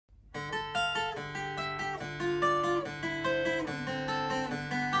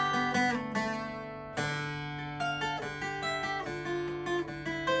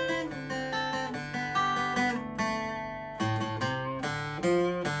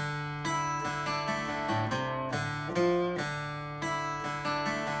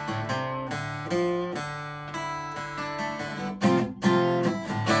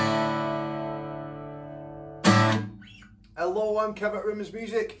I'm Kev at Rimmer's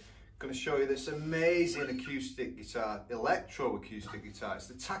Music. I'm going to show you this amazing acoustic guitar, electro-acoustic guitar. It's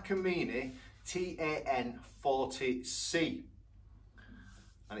the Takamine TAN40C.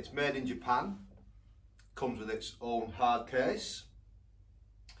 And it's made in Japan. Comes with its own hard case.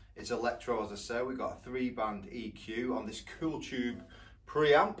 It's electro, as I say. We've got a 3-band EQ on this cool tube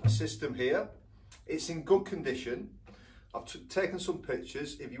preamp system here. It's in good condition. I've taken some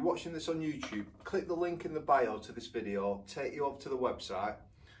pictures. If you're watching this on YouTube, click the link in the bio to this video, take you over to the website,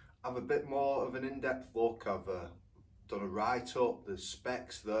 have a bit more of an in-depth look. I've done a write-up, there's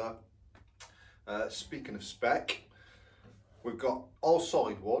specs there. Speaking of spec, we've got all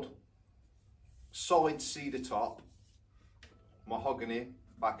solid wood, solid cedar top, mahogany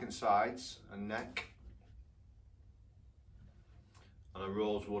back and sides and neck, and a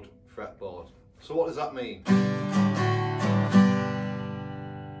rosewood fretboard. So what does that mean?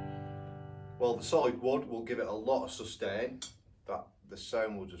 Well, the solid wood will give it a lot of sustain. That the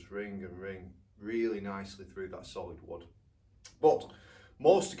sound will just ring and ring really nicely through that solid wood. But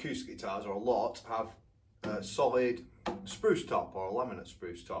most acoustic guitars, or a lot, have a solid spruce top or a laminate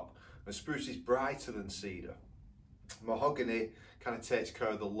spruce top. And spruce is brighter than cedar. Mahogany kind of takes care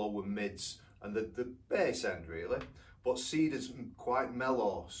of the lower mids and the bass end really. But cedar's quite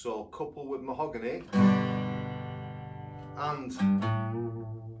mellow, so coupled with mahogany, and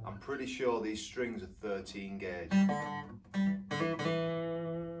I'm pretty sure these strings are 13 gauge.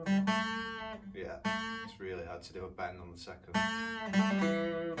 Yeah, it's really hard to do a bend on the second.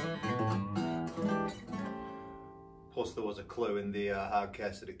 Plus there was a clue in the hard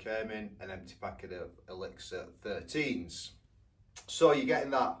case that it came in, an empty packet of Elixir 13s. So you're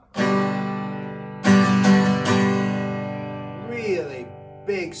getting that really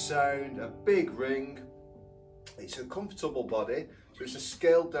big sound, a big ring. It's a comfortable body, so it's a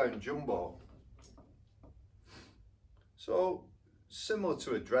scaled down jumbo. So similar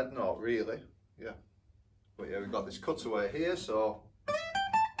to a dreadnought really, yeah. But yeah, we've got this cutaway here, so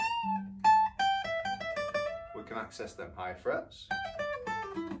we can access them high frets.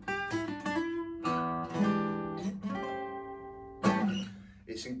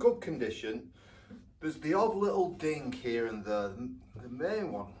 It's in good condition. There's the odd little ding here and there. The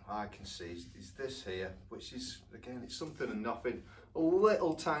main one I can see is this here, which is, again, it's something and nothing. A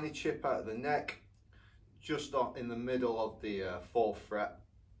little tiny chip out of the neck, just in the middle of the 4th fret,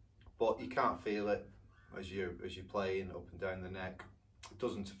 but you can't feel it as you're playing up and down the neck. It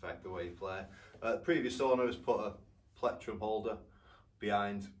doesn't affect the way you play. The previous owner has put a plectrum holder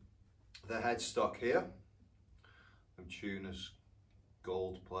behind the headstock here, and tuners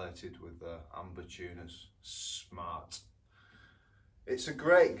gold plated with amber tuners. Smart. It's a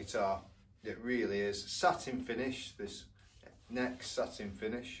great guitar, it really is. Satin finish, this neck satin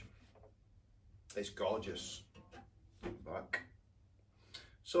finish. It's gorgeous. Back.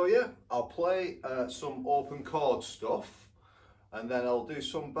 So yeah, I'll play some open chord stuff, and then I'll do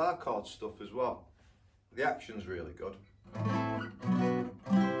some bar chord stuff as well. The action's really good. And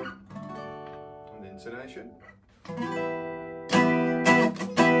the intonation.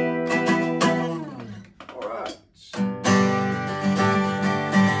 Alright.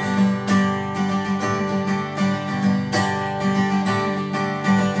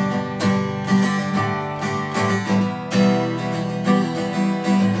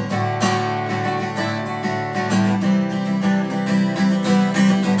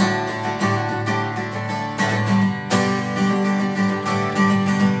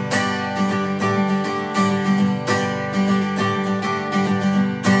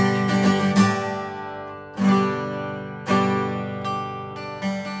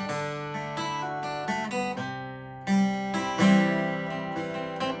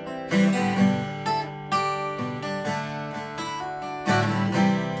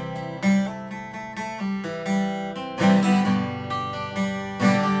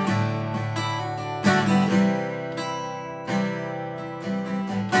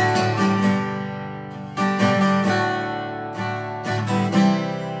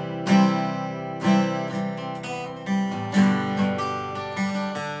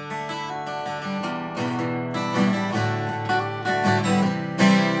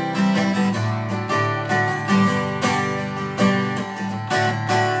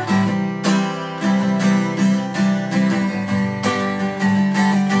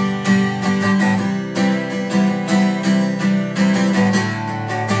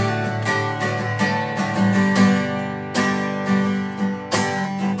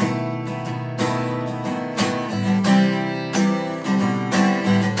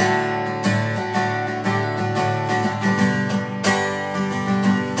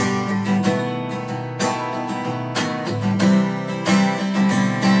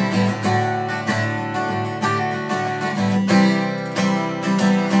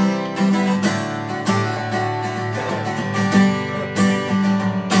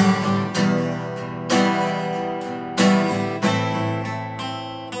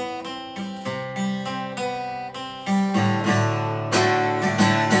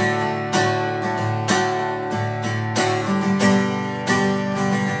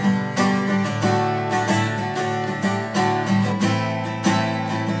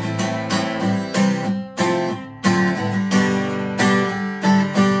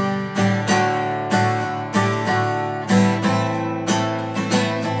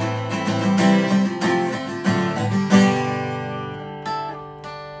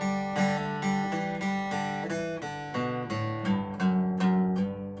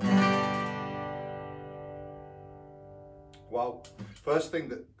 Well, first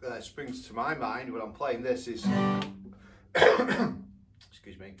thing that springs to my mind when I'm playing this is,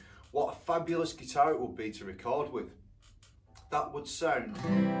 excuse me, what a fabulous guitar it would be to record with. That would sound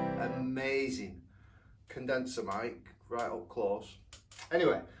amazing. Condenser mic, right up close.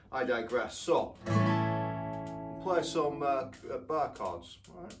 Anyway, I digress. So, play some bar chords.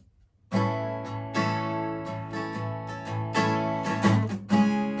 All right.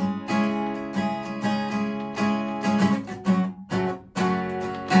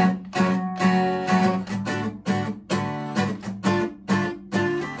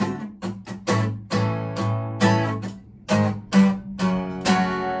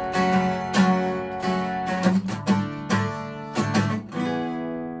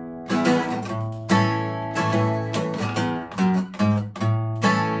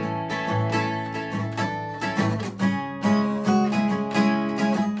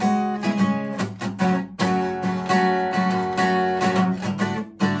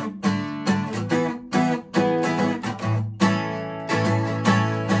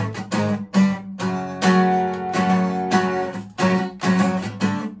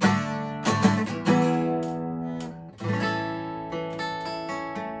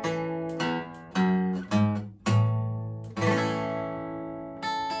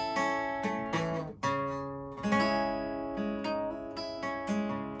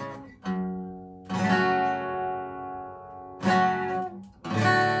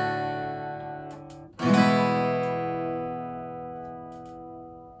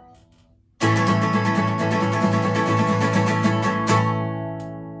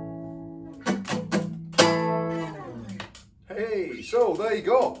 Hey, so there you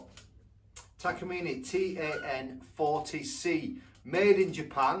go. Takamine TAN40C, made in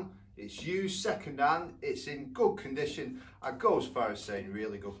Japan. It's used second hand. It's in good condition. I'd go as far as saying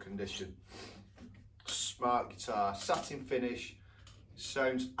really good condition. Smart guitar, satin finish.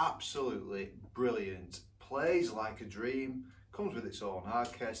 Sounds absolutely brilliant. Plays like a dream. Comes with its own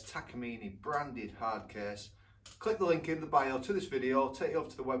hardcase, Takamine branded hardcase. Click the link in the bio to this video. Take you over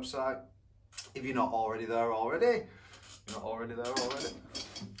to the website if you're not already there already. You're not already there already.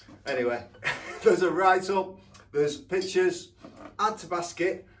 Anyway, there's a write-up, there's pictures, add to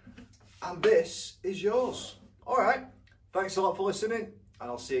basket, and this is yours. All right, thanks a lot for listening,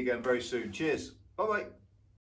 and I'll see you again very soon. Cheers. Bye-bye.